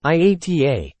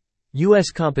IATA. U.S.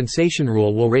 compensation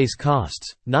rule will raise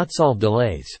costs, not solve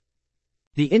delays.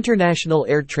 The International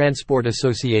Air Transport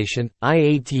Association,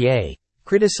 IATA,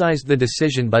 criticized the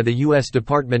decision by the U.S.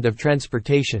 Department of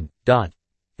Transportation, DOT,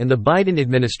 and the Biden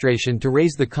administration to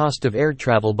raise the cost of air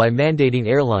travel by mandating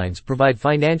airlines provide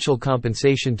financial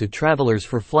compensation to travelers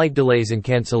for flight delays and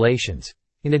cancellations,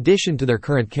 in addition to their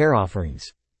current care offerings.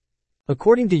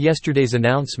 According to yesterday's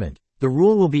announcement, the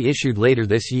rule will be issued later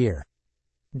this year.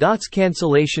 DOT's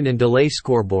cancellation and delay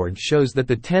scoreboard shows that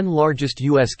the 10 largest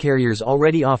U.S. carriers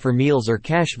already offer meals or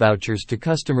cash vouchers to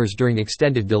customers during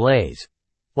extended delays,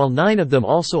 while 9 of them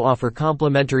also offer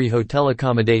complimentary hotel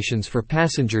accommodations for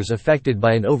passengers affected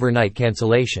by an overnight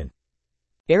cancellation.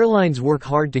 Airlines work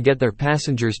hard to get their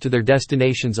passengers to their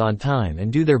destinations on time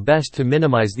and do their best to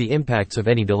minimize the impacts of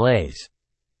any delays.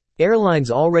 Airlines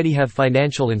already have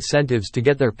financial incentives to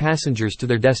get their passengers to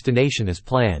their destination as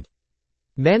planned.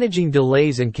 Managing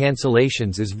delays and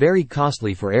cancellations is very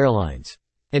costly for airlines,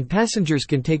 and passengers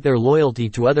can take their loyalty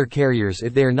to other carriers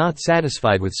if they are not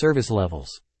satisfied with service levels.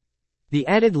 The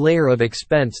added layer of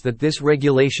expense that this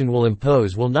regulation will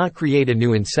impose will not create a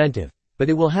new incentive, but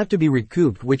it will have to be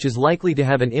recouped, which is likely to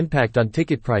have an impact on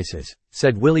ticket prices,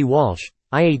 said Willie Walsh,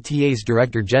 IATA's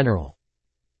Director General.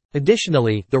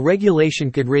 Additionally, the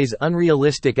regulation could raise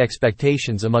unrealistic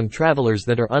expectations among travelers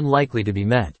that are unlikely to be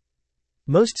met.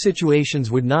 Most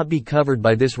situations would not be covered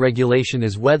by this regulation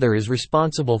as weather is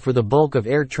responsible for the bulk of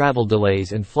air travel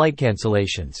delays and flight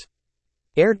cancellations.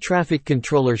 Air traffic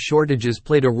controller shortages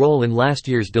played a role in last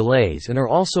year's delays and are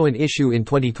also an issue in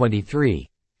 2023,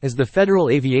 as the Federal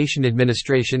Aviation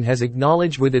Administration has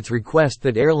acknowledged with its request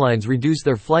that airlines reduce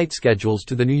their flight schedules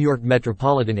to the New York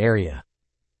metropolitan area.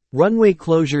 Runway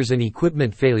closures and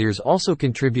equipment failures also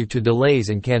contribute to delays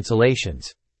and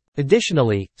cancellations.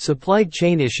 Additionally, supply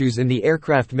chain issues in the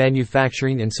aircraft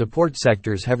manufacturing and support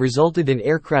sectors have resulted in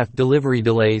aircraft delivery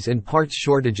delays and parts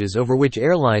shortages over which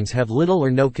airlines have little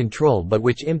or no control but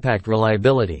which impact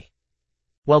reliability.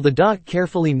 While the DOT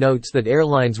carefully notes that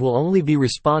airlines will only be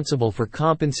responsible for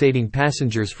compensating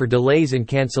passengers for delays and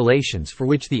cancellations for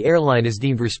which the airline is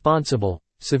deemed responsible,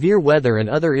 severe weather and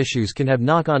other issues can have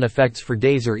knock-on effects for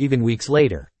days or even weeks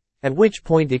later, at which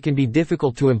point it can be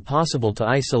difficult to impossible to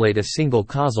isolate a single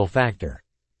causal factor.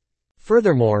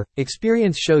 Furthermore,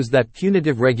 experience shows that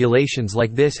punitive regulations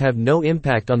like this have no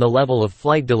impact on the level of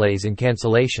flight delays and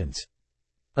cancellations.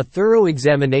 A thorough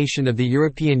examination of the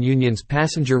European Union's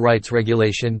Passenger Rights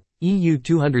Regulation, EU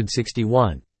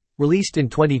 261, released in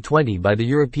 2020 by the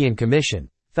European Commission,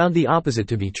 found the opposite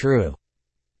to be true.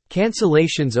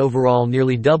 Cancellations overall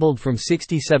nearly doubled from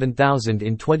 67,000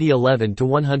 in 2011 to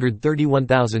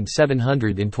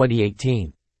 131,700 in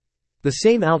 2018. The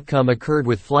same outcome occurred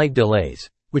with flight delays,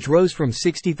 which rose from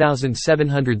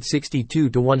 60,762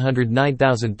 to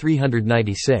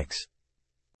 109,396.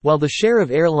 While the share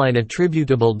of airline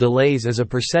attributable delays as a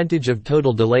percentage of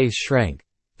total delays shrank,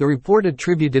 the report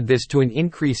attributed this to an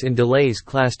increase in delays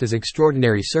classed as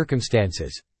extraordinary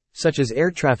circumstances, such as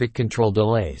air traffic control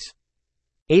delays.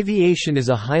 Aviation is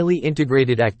a highly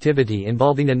integrated activity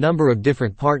involving a number of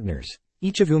different partners,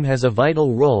 each of whom has a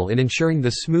vital role in ensuring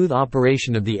the smooth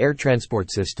operation of the air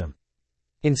transport system.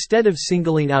 Instead of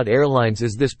singling out airlines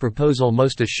as this proposal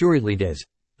most assuredly does,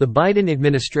 the Biden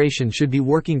administration should be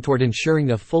working toward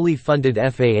ensuring a fully funded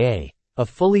FAA, a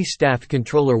fully staffed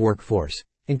controller workforce,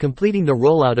 and completing the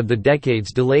rollout of the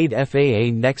decades-delayed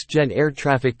FAA Next Gen Air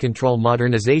Traffic Control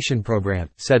Modernization Program,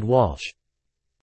 said Walsh.